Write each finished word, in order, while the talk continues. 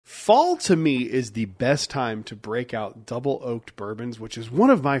Fall to me is the best time to break out double oaked bourbons, which is one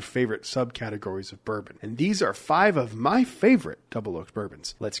of my favorite subcategories of bourbon. And these are 5 of my favorite double oaked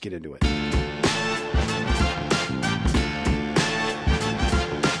bourbons. Let's get into it.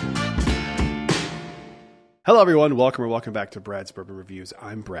 Hello everyone, welcome back to Brad's Bourbon Reviews.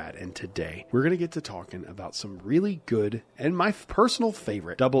 I'm Brad, and today we're going to get to talking about some really good and my personal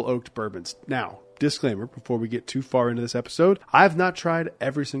favorite double oaked bourbons. Now, disclaimer before we get too far into this episode, I've not tried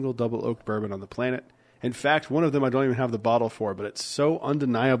every single double oaked bourbon on the planet. In fact, one of them I don't even have the bottle for, but it's so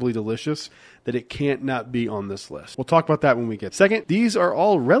undeniably delicious that it can't not be on this list. We'll talk about that when we get. Second, these are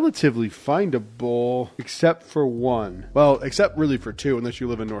all relatively findable except for one. Well, except really for 2 unless you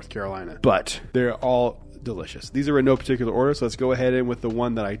live in North Carolina. But they're all delicious. These are in no particular order, so let's go ahead in with the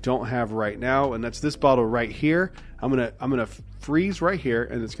one that I don't have right now, and that's this bottle right here. I'm gonna freeze right here,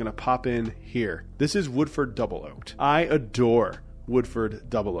 and it's gonna pop in here. This is Woodford Double Oaked. I adore Woodford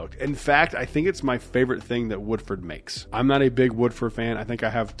Double Oaked. In fact, I think it's my favorite thing that Woodford makes. I'm not a big Woodford fan. I think I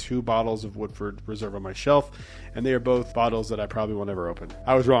have 2 bottles of Woodford Reserve on my shelf, and they are both bottles that I probably will never open.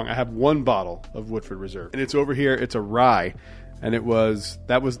 I was wrong. I have 1 bottle of Woodford Reserve, and it's over here. It's a rye. And that was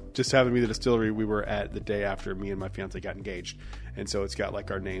just happened to be the distillery we were at the day after me and my fiance got engaged. And so it's got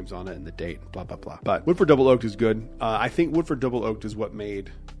like our names on it and the date, blah, blah, blah. But Woodford Double Oaked is good. I think Woodford Double Oaked is what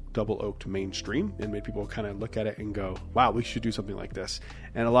made Double Oaked mainstream and made people kind of look at it and go, wow, we should do something like this.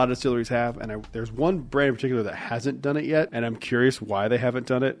 And a lot of distilleries have. And there's one brand in particular that hasn't done it yet. And I'm curious why they haven't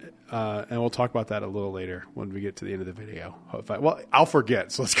done it. And we'll talk about that a little later when we get to the end of the video. I'll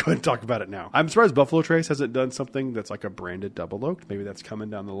forget. So let's go ahead and talk about it now. I'm surprised Buffalo Trace hasn't done something that's like a branded Double Oaked. Maybe that's coming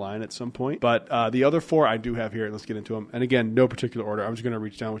down the line at some point. But the other 4 I do have here. Let's get into them. And again, no particular order. I'm just going to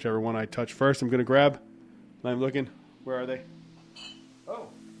reach down whichever one I touch first. I'm going to grab. I'm looking. Where are they? Oh.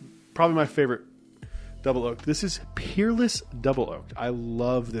 Probably my favorite Double Oaked. This is Peerless Double Oaked. I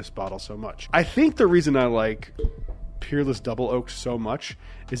love this bottle so much. I think the reason I like Peerless Double Oaked so much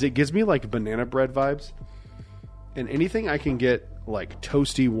is it gives me like banana bread vibes. And anything I can get like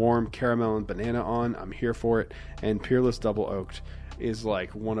toasty, warm caramel and banana on, I'm here for it. And Peerless Double Oaked is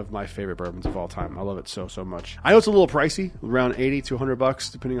like one of my favorite bourbons of all time. I love it so much. I know it's a little pricey, around $80 to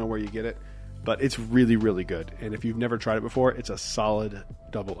 $100 depending on where you get it. But it's really, really good. And if you've never tried it before, it's a solid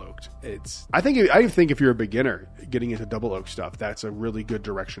double oaked. I think if you're a beginner getting into double oak stuff, that's a really good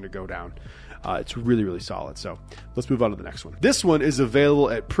direction to go down. It's really, really solid. So let's move on to the next one. This one is available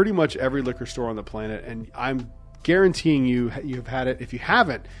at pretty much every liquor store on the planet. And I'm guaranteeing you've had it. If you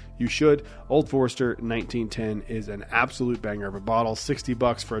haven't, you should. Old Forester 1910 is an absolute banger of a bottle.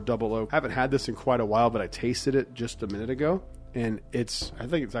 $60 for a double oak. I haven't had this in quite a while, but I tasted it just a minute ago. And I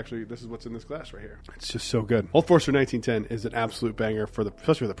think it's actually, this is what's in this glass right here. It's just so good. Old Forester 1910 is an absolute banger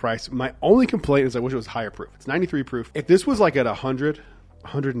especially for the price. My only complaint is I wish it was higher proof. It's 93 proof. If this was like at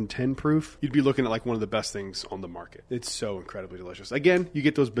 110 proof, you'd be looking at like one of the best things on the market. It's so incredibly delicious. Again, you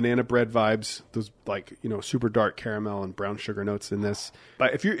get those banana bread vibes, those like, super dark caramel and brown sugar notes in this.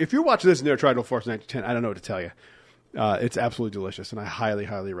 But if you're watching this and never tried Old Forester 1910, I don't know what to tell you. It's absolutely delicious, and I highly,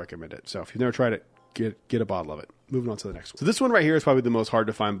 highly recommend it. So if you've never tried it, get a bottle of it. Moving on to the next one. So this one right here is probably the most hard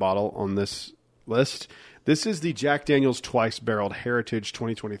to find bottle on this list. This is the Jack Daniel's Twice Barreled Heritage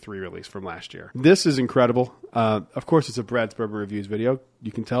 2023 release from last year. This is incredible. Of course, it's a Brad's Bourbon Reviews video.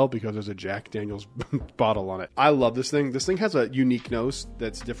 You can tell because there's a Jack Daniel's bottle on it. I love this thing. This thing has a unique nose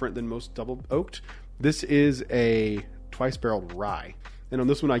that's different than most double oaked. This is a twice barreled rye. And on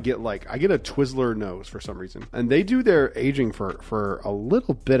this one, I get a Twizzler nose for some reason. And they do their aging for a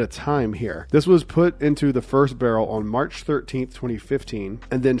little bit of time here. This was put into the first barrel on March 13th, 2015,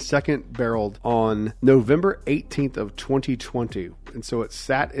 and then second barreled on November 18th of 2020. And so it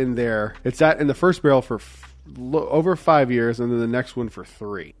sat in there. It sat in the first barrel for over 5 years, and then the next one for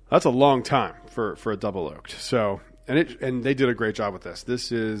 3. That's a long time for a double oaked. So... And they did a great job with this. This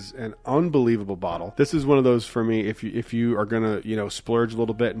is an unbelievable bottle. This is one of those for me. If you are gonna splurge a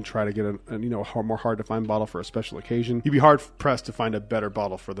little bit and try to get a more hard to find bottle for a special occasion, you'd be hard pressed to find a better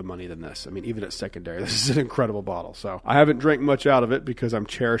bottle for the money than this. I mean, even at secondary, this is an incredible bottle. So I haven't drank much out of it because I'm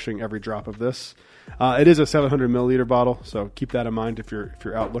cherishing every drop of this. It is a 700 milliliter bottle, so keep that in mind if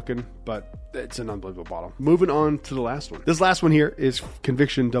you're out looking. But it's an unbelievable bottle. Moving on to the last one. This last one here is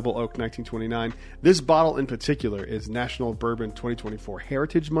Conviction Double Oak 1929. This bottle in particular is National Bourbon 2024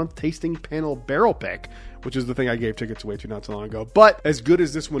 Heritage Month Tasting Panel Barrel Pick, which is the thing I gave tickets away to not so long ago. But as good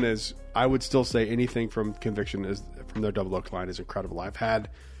as this one is, I would still say anything from Conviction from their Double Oak line is incredible. I've had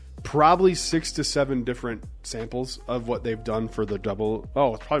probably 6 to 7 different samples of what they've done for the double.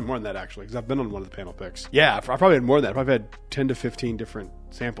 Oh, it's probably more than that actually, because I've been on one of the panel picks. Yeah, I probably had more than that. I probably had 10 to 15 different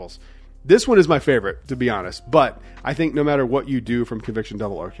samples. This one is my favorite, to be honest. But I think no matter what you do from Conviction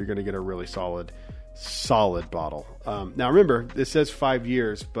Double Oak, you're going to get a really solid bottle. Now remember, it says 5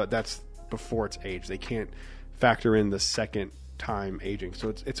 years, but that's before it's aged. They can't factor in the second time aging.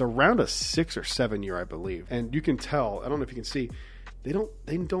 So it's around a 6 or 7 year, I believe. And you can tell, I don't know if you can see, they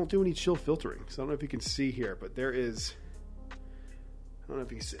don't do any chill filtering. So I don't know if you can see here, but there is, I don't know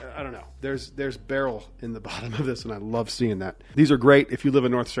if you can see, I don't know. There's barrel in the bottom of this, and I love seeing that. These are great if you live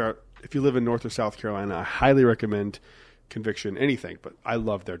in North or South Carolina. I highly recommend Conviction, anything, but I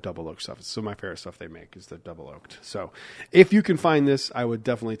love their double oak stuff. It's some of my favorite stuff they make is the double oaked. So if you can find this, I would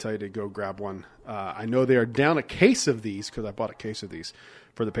definitely tell you to go grab one. I know they are down a case of these because I bought a case of these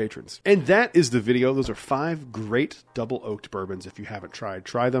for the patrons. And that is the video. Those are 5 great double oaked bourbons. If you haven't tried,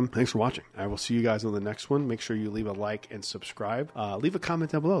 try them. Thanks for watching. I will see you guys on the next one. Make sure you leave a like and subscribe. Leave a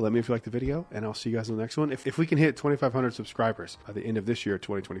comment down below. Let me know if you like the video, and I'll see you guys on the next one. If we can hit 2,500 subscribers by the end of this year,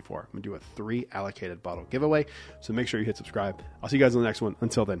 2024, I'm going to do a 3 allocated bottle giveaway. So make sure you hit subscribe. I'll see you guys on the next one.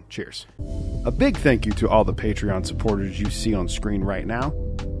 Until then, cheers. A big thank you to all the Patreon supporters you see on screen right now.